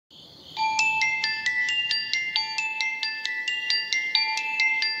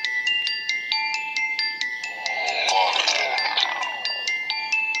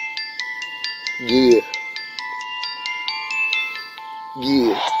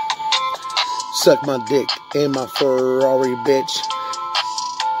Suck my dick in my Ferrari, bitch.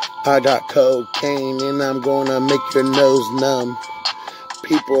 I got cocaine and I'm gonna make your nose numb.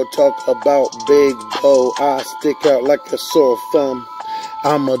 People talk about Big Bo, I stick out like a sore thumb.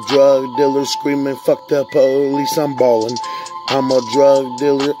 I'm a drug dealer screaming, fuck the police, I'm ballin'. I'm a drug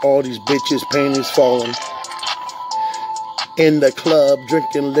dealer, all these bitches' panties falling. In the club,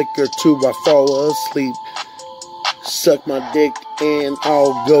 drinking liquor till I fall asleep. Suck my dick and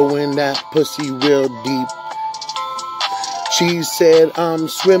I'll go in that pussy real deep. She said I'm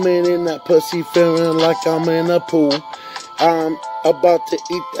swimming in that pussy, feeling like I'm in a pool. I'm about to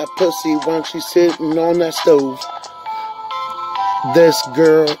eat that pussy when she's sitting on that stove. This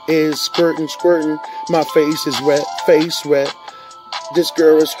girl is squirting, squirting. My face is wet, face wet. This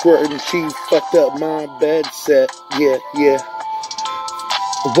girl is squirting, she fucked up my bed set. Yeah, yeah.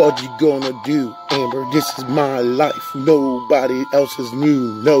 What you gonna do, Amber? This is my life. Nobody else is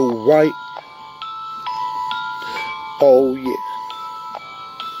new, no, right? Oh, yeah.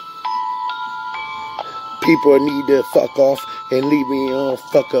 People need to fuck off and leave me on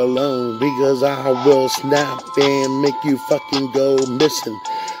fuck alone, because I will snap and make you fucking go missing.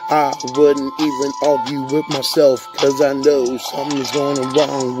 I wouldn't even argue with myself, cause I know something's going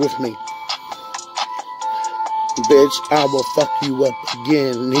wrong with me. Bitch, I will fuck you up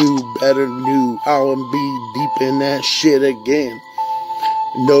again. You better knew I will be deep in that shit again.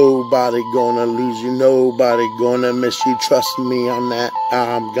 Nobody gonna lose you, nobody gonna miss you. Trust me on that.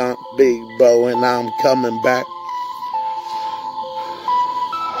 I'm got Big Bo and I'm coming back.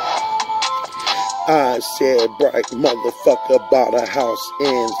 I said bright motherfucker, bought a house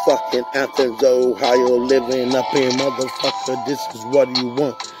in fucking Athens, Ohio, living up here, motherfucker. This is what you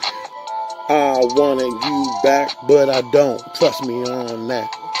want. I wanted you back, but I don't. Trust me on that.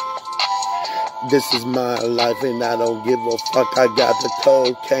 This is my life and I don't give a fuck. I got the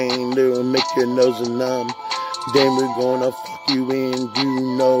cocaine to make your nose numb. Then we're gonna fuck you in.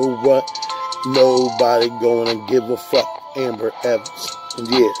 You know what? Nobody gonna give a fuck. Amber Evans.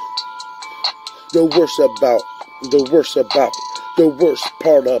 Yeah. The worst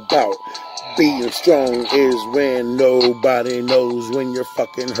part about being strong is when nobody knows when you're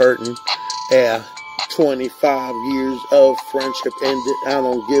fucking hurting. Yeah, 25 years of friendship ended. I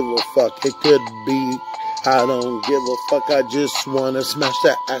don't give a fuck. It could be. I don't give a fuck. I just wanna smash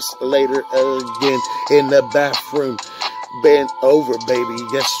that ass later again in the bathroom. Bend over, baby.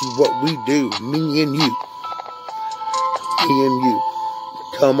 That's what we do. Me and you. Me and you.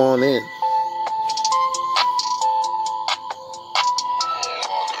 Come on in.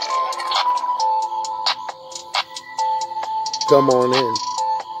 Come on in.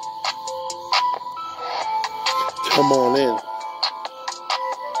 Come on in.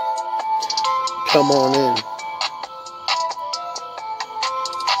 Come on in.